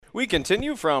We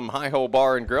continue from Hi-Ho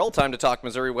Bar and Grill. Time to talk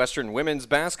Missouri Western women's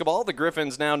basketball. The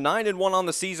Griffins now 9-1 on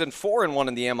the season, 4-1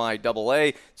 in the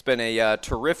MIAA. It's been a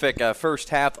terrific first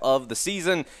half of the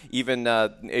season, even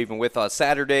with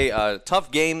Saturday.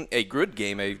 Tough game, a good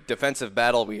game, a defensive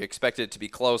battle. We expected it to be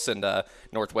close, and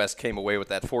Northwest came away with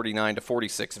that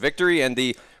 49-46 victory. And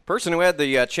the person who had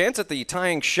the chance at the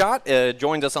tying shot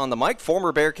joined us on the mic,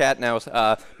 former Bearcat,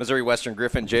 now Missouri Western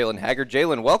Griffin, Jalen Haggard.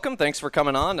 Jalen, welcome. Thanks for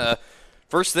coming on.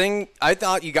 First thing, I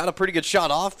thought you got a pretty good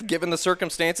shot off given the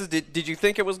circumstances. Did you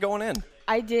think it was going in?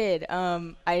 I did.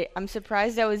 I'm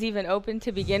surprised I was even open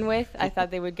to begin with. I thought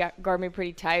they would guard me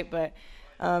pretty tight, but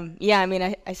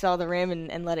I saw the rim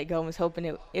and let it go and was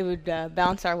hoping it would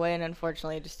bounce our way, and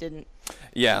unfortunately it just didn't.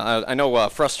 Yeah, I know a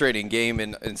frustrating game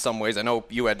in some ways. I know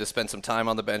you had to spend some time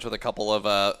on the bench with a couple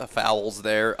of fouls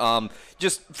there.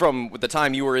 Just from the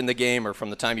time you were in the game or from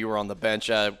the time you were on the bench,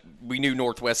 we knew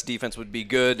Northwest defense would be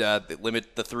good,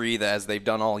 limit the three as they've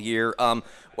done all year. I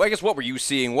guess what were you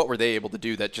seeing? What were they able to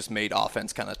do that just made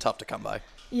offense kind of tough to come by?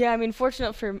 Yeah, I mean,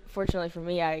 fortunately for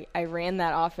me, I ran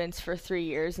that offense for 3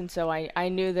 years, and so I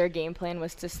knew their game plan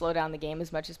was to slow down the game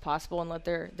as much as possible and let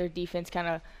their defense kind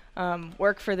of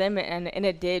work for them, and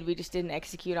it did. We just didn't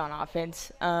execute on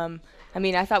offense.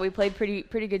 I thought we played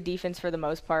pretty good defense for the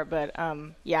most part, but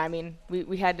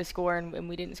we had to score, and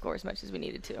we didn't score as much as we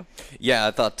needed to. Yeah,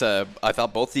 I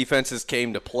thought both defenses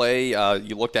came to play.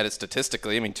 You looked at it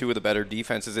statistically. I mean, two of the better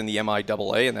defenses in the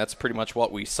MIAA, and that's pretty much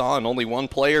what we saw. And only one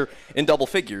player in double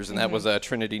figures, and that was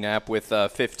Trinity Knapp with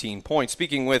 15 points.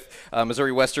 Speaking with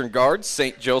Missouri Western guards,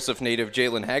 St. Joseph native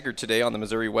Jalen Haggard today on the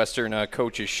Missouri Western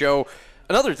Coaches Show.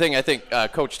 Another thing I think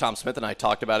Coach Tom Smith and I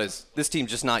talked about is this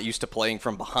team's just not used to playing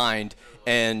from behind,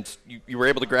 and you were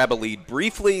able to grab a lead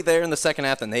briefly there in the second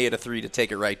half, and they had a three to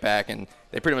take it right back, and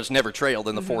they pretty much never trailed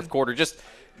in the fourth quarter. Just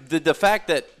the fact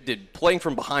that playing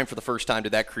from behind for the first time,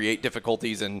 did that create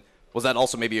difficulties, and was that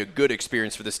also maybe a good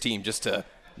experience for this team just to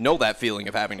know that feeling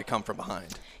of having to come from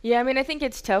behind? Yeah, I think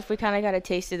it's tough. We kind of got a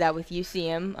taste of that with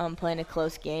UCM playing a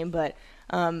close game, but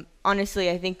honestly,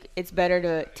 I think it's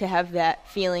better to have that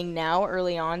feeling now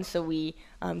early on so we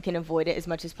can avoid it as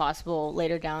much as possible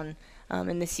later down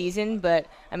in the season. But,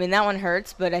 that one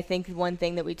hurts, but I think one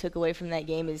thing that we took away from that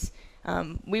game is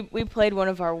we played one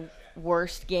of our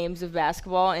worst games of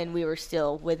basketball, and we were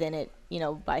still within it,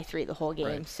 by 3 the whole game.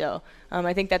 Right. So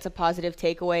I think that's a positive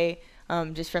takeaway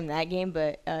just from that game.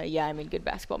 But, good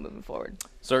basketball moving forward.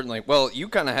 Certainly. Well, you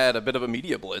kind of had a bit of a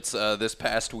media blitz this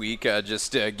past week,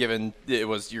 given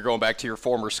you're going back to your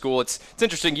former school. It's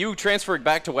interesting. You transferred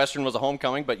back to Western was a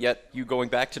homecoming, but yet you going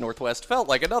back to Northwest felt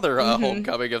like another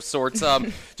homecoming of sorts.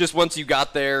 Just once you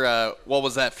got there, what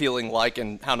was that feeling like,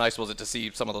 and how nice was it to see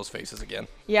some of those faces again?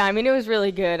 Yeah, it was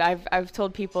really good. I've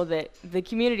told people that the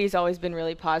community's always been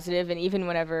really positive, and even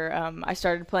whenever I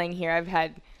started playing here, I've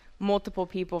had multiple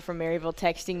people from Maryville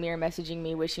texting me or messaging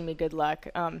me, wishing me good luck,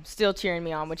 still cheering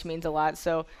me on, which means a lot.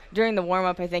 So during the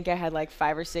warm-up, I think I had like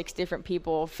 5 or 6 different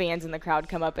people, fans in the crowd,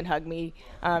 come up and hug me,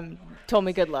 told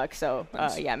me good luck. So,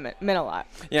 meant a lot.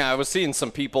 Yeah, I was seeing some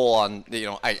people on,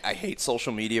 I hate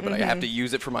social media, but I have to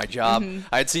use it for my job.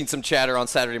 I had seen some chatter on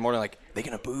Saturday morning like, they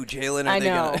going to boo Jalen? I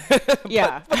know.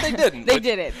 Yeah. But they didn't. They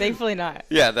did it. Thankfully not.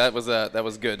 Yeah, that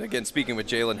was good. Again, speaking with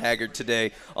Jalen Haggard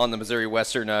today on the Missouri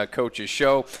Western Coaches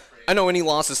Show. I know any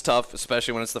loss is tough,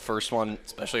 especially when it's the first one,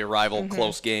 especially a rival,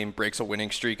 close game, breaks a winning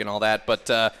streak and all that.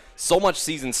 But so much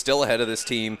season still ahead of this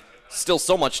team, still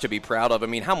so much to be proud of.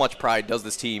 How much pride does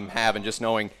this team have in just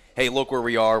knowing, hey, look where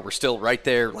we are. We're still right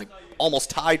there, like almost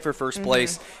tied for first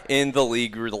place in the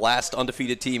league. We're the last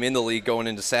undefeated team in the league going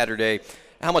into Saturday.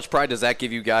 How much pride does that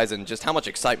give you guys, and just how much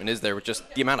excitement is there with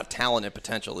just the amount of talent and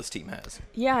potential this team has?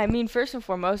 Yeah, first and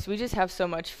foremost, we just have so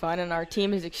much fun, and our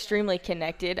team is extremely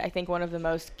connected. I think one of the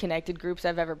most connected groups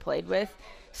I've ever played with.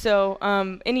 So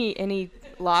any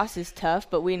loss is tough,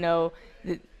 but we know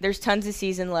that there's tons of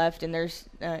season left, and there's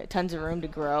tons of room to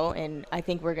grow, and I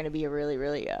think we're going to be a really,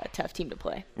 really tough team to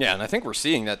play. Yeah, and I think we're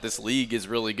seeing that this league is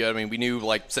really good. We knew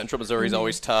Central Missouri is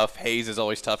always tough, Hayes is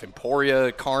always tough,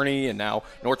 Emporia, Kearney, and now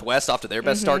Northwest off to their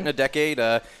best start in a decade.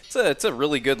 It's a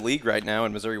really good league right now,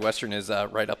 and Missouri Western is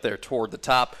right up there toward the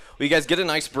top. Well, you guys get a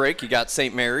nice break. You got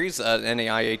St. Mary's, an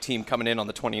NAIA team coming in on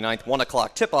the 29th, 1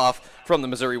 o'clock tip-off from the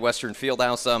Missouri Western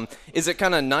Fieldhouse. Is it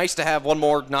kind of nice to have one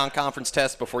more non-conference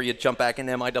test before you jump back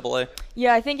into MIAA?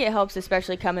 Yeah, I think it helps,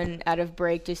 especially coming out of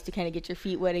break, just to kind of get your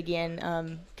feet wet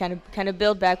again, kind of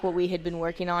build back what we had been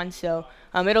working on. So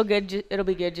it'll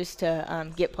be good just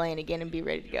to get playing again and be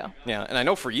ready to go. Yeah, and I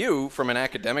know for you, from an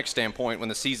academic standpoint, when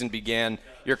the season began,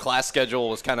 your class schedule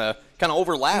was kind of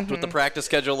overlapped with the practice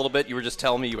schedule a little bit. You were just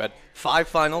telling me you had 5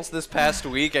 finals this past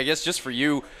week. I guess just for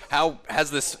you, how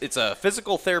has this? It's a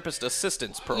physical therapist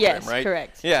assistance program, yes, right?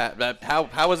 Correct. Yeah.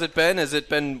 How has it been? Has it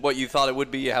been what you thought it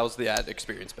would be? How's that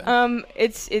experience been?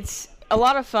 It's a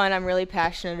lot of fun. I'm really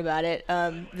passionate about it.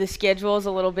 The schedule is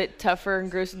a little bit tougher and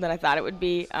gruesome than I thought it would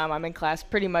be. I'm in class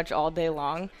pretty much all day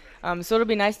long. So it'll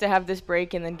be nice to have this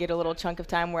break and then get a little chunk of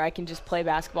time where I can just play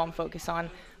basketball and focus on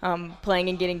playing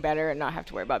and getting better and not have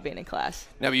to worry about being in class.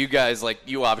 Now, you guys,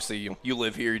 you obviously you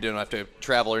live here. You don't have to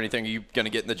travel or anything. Are you going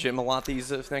to get in the gym a lot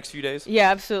these next few days?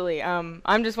 Yeah, absolutely.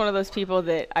 I'm just one of those people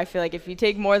that I feel like if you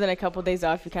take more than a couple days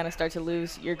off, you kind of start to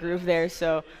lose your groove there.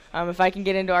 So if I can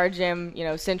get into our gym,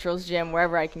 Central's gym,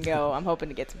 wherever I can go, I'm hoping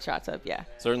to get some shots up, yeah.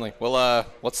 Certainly. Well,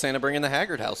 what's Santa bringing the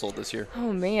Haggard household this year?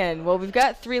 Oh, man. Well, we've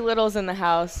got 3 littles in the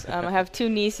house. I have 2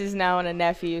 nieces now and a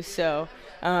nephew, so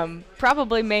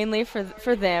probably mainly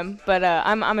for them, but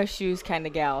I'm a shoes kind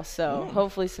of gal, so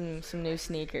hopefully some new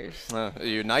sneakers. Are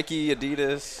you Nike,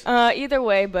 Adidas? Either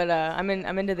way, but I'm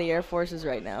into the Air Forces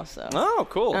right now, so. Oh,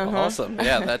 cool, awesome.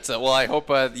 Yeah, that's well. I hope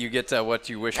you get what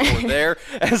you wish for there.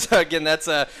 As again, that's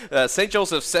St.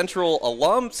 Joseph Central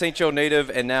alum, St. Joe native,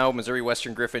 and now Missouri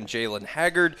Western Griffin Jalen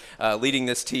Haggard leading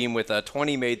this team with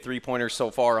 20 made 3-pointers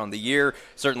so far on the year.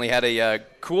 Certainly had a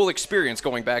cool experience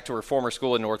going back to her former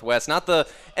school in Northwest. Not the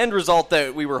end result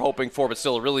that we were hoping for, but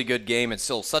still a really good game and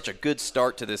still such a good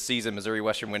start to this season. Missouri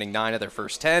Western winning 9 of their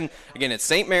first 10. Again, it's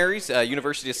St. Mary's,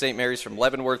 University of St. Mary's from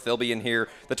Leavenworth. They'll be in here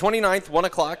the 29th, 1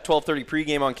 o'clock, 12:30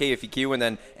 pregame on KFEQ, and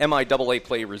then MIAA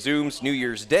play resumes New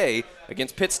Year's Day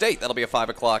against Pitt State. That'll be a 5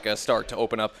 o'clock start to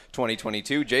open up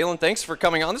 2022. Jalen, thanks for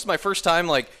coming on. This is my first time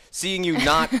seeing you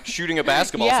not shooting a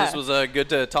basketball, yeah. so this was good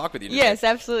to talk with you today. Yes,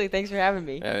 absolutely. Thanks for having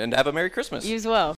me. And have a Merry Christmas. You as well.